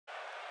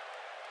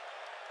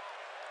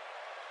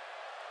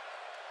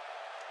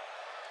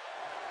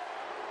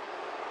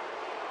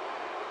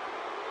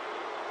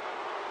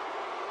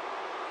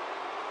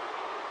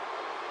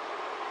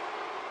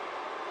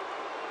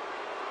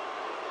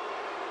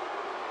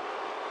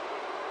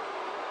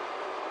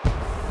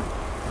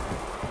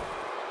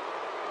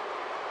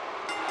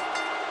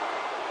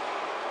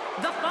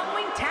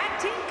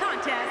tag team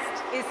contest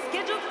is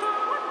scheduled for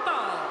one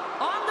fall.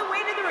 On the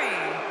way to the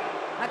ring,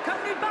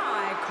 accompanied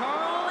by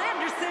Carl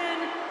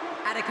Anderson,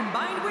 at a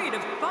combined weight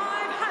of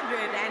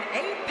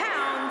 508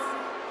 pounds,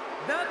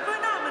 the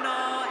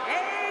phenomenal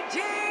AJ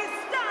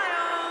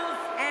Styles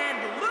and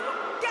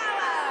Luke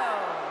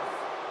Gallows,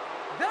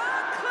 the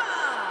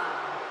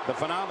Club. The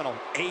phenomenal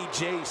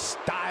AJ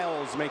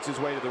Styles makes his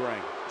way to the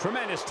ring.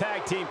 Tremendous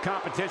tag team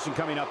competition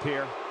coming up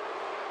here.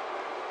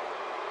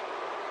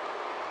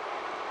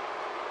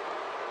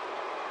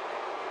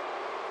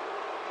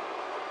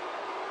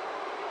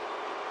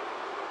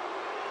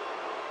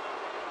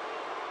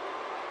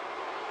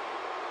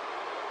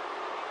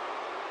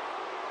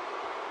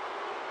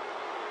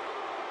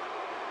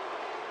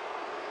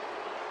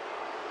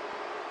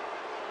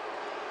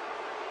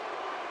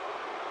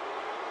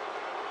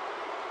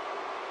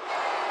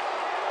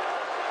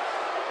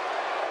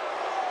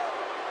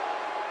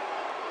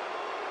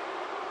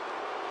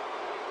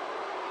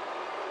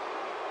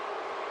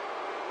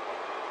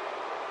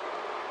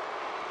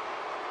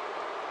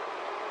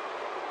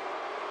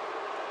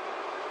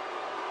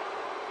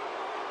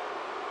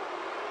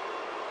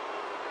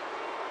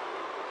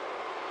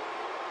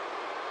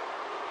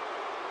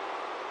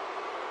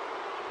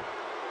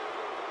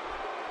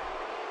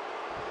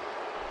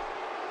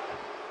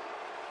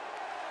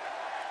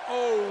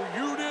 Oh,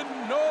 you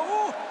didn't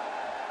know?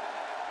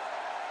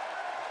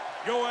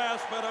 Your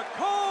ass better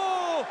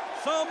call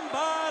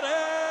somebody.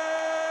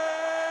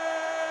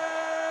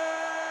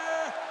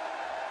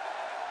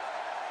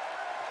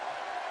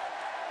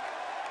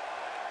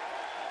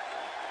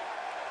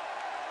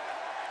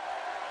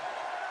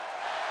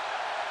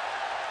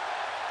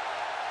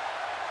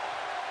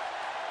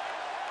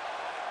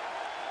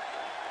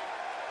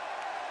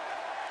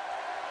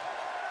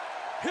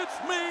 Hits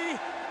me,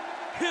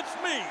 hits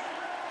me.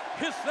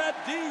 Hits that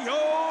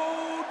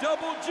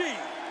D-O-double-G.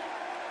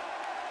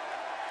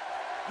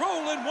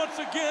 Rolling once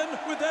again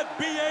with that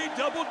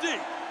B-A-double-D.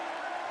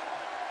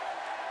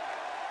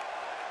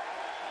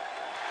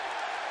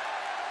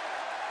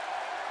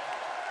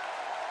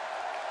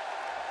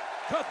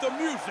 Cut the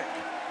music.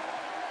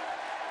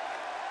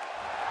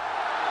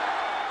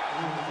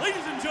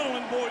 Ladies and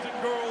gentlemen, boys and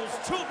girls,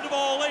 children of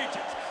all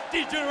ages,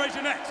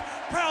 D-Generation X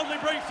proudly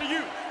brings to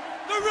you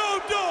the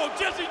Road Dogg,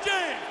 Jesse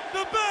James,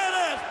 the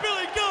badass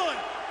Billy Gunn,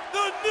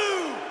 the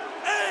New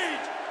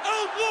Age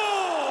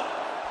Outlaw!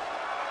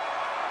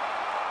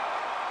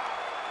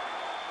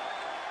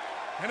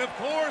 And of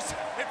course,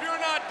 if you're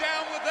not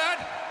down with that,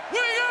 we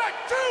got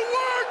 2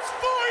 words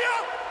for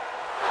you!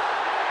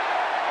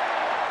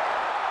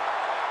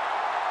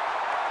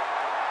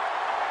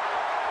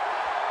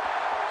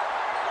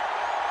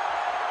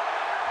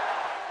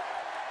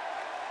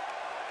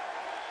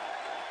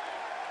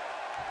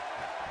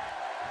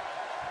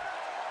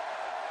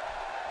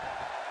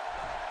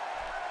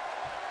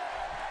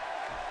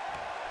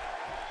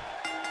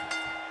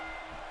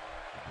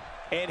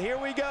 And here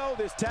we go.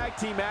 This tag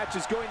team match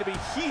is going to be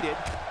heated,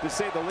 to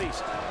say the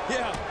least.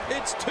 Yeah,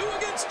 it's 2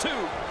 against 2.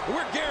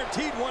 We're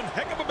guaranteed one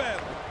heck of a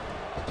battle.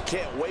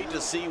 Can't wait to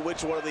see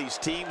which one of these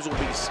teams will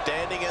be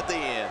standing at the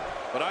end.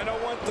 But I know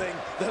one thing,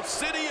 the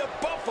city of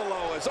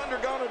Buffalo has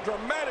undergone a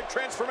dramatic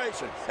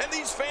transformation, and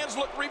these fans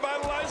look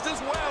revitalized as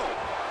well.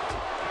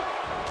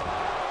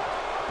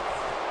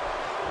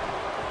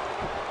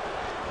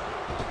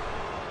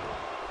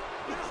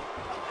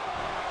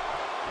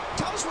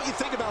 Tell us what you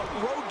think about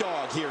Road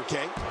Dogg here,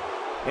 King.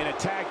 In a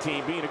tag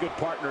team, being a good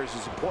partner is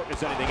as important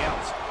as anything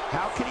else.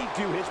 How can he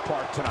do his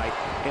part tonight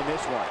in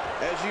this one?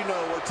 As you know,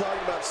 we're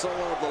talking about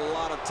someone with a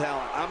lot of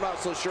talent. I'm not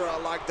so sure I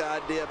like the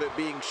idea of it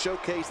being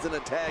showcased in a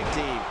tag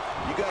team.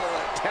 You got to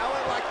let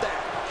talent like that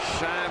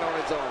shine on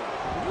its own.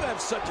 You have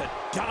such a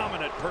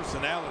dominant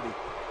personality.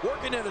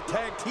 Working in a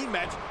tag team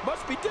match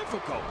must be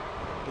difficult.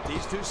 But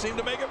these two seem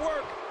to make it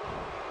work.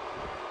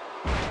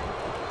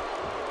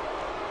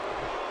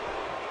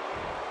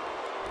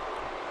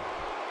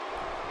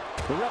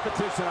 The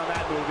repetition on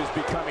that move is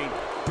becoming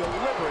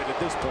deliberate at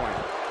this point.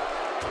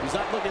 He's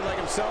not looking like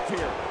himself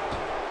here.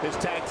 This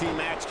tag team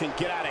match can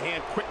get out of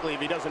hand quickly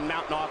if he doesn't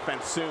mount an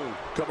offense soon.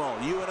 Come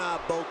on, you and I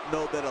both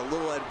know that a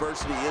little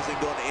adversity isn't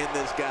going to end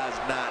this guy's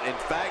night. In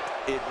fact,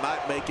 it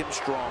might make him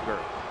stronger.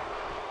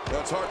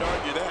 Well, it's hard to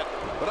argue that,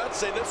 but I'd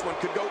say this one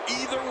could go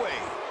either way.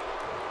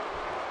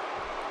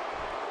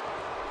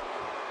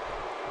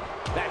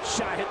 That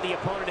shot hit the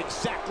opponent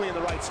exactly in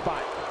the right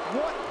spot.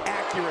 What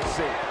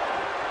accuracy.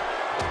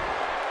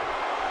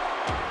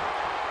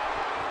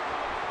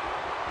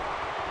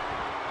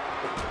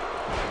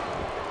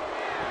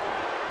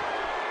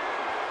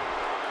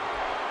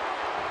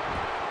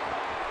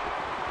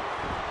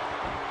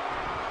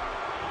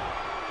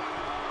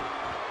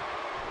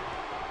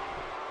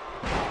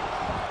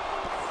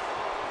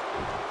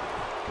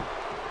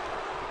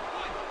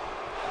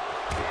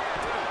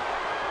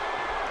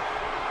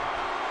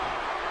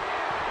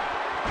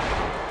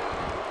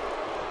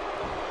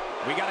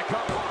 We got a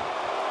couple.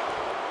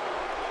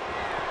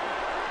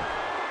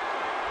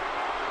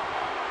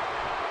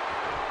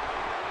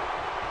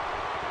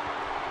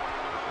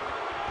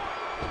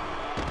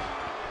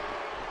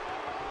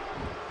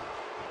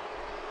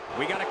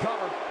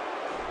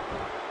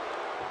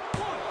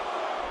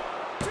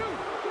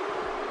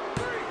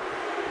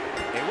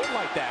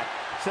 win like that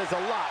says a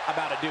lot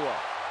about a duo.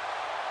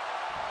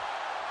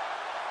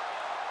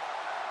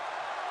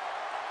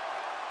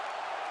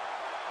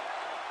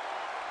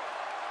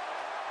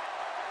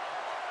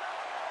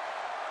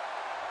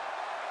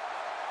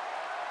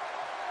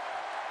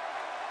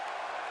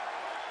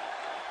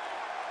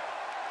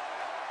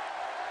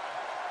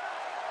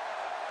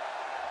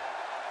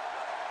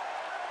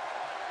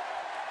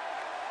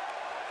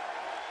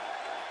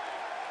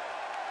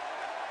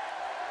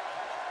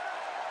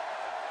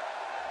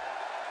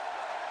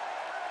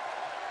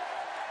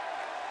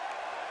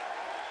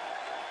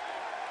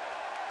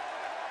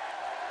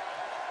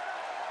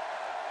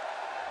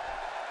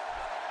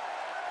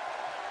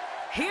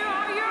 Here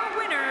are your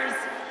winners,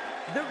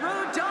 the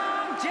Road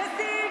Dogg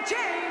Jesse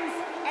James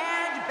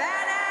and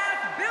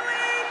Badass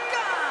Billy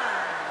Gunn,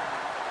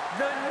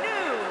 the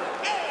New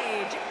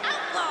Age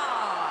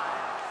Outlaws.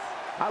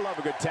 I love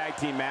a good tag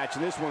team match,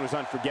 and this one was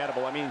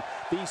unforgettable. I mean,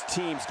 these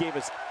teams gave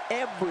us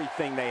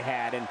everything they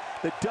had, and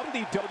the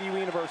WWE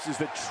Universe is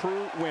the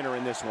true winner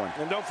in this one.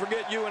 And don't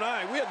forget you and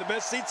I, we had the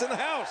best seats in the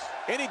house.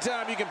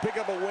 Anytime you can pick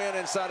up a win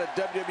inside a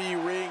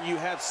WWE ring, you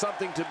have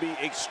something to be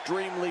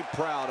extremely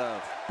proud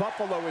of.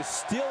 Buffalo is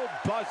still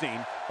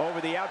buzzing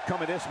over the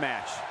outcome of this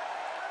match.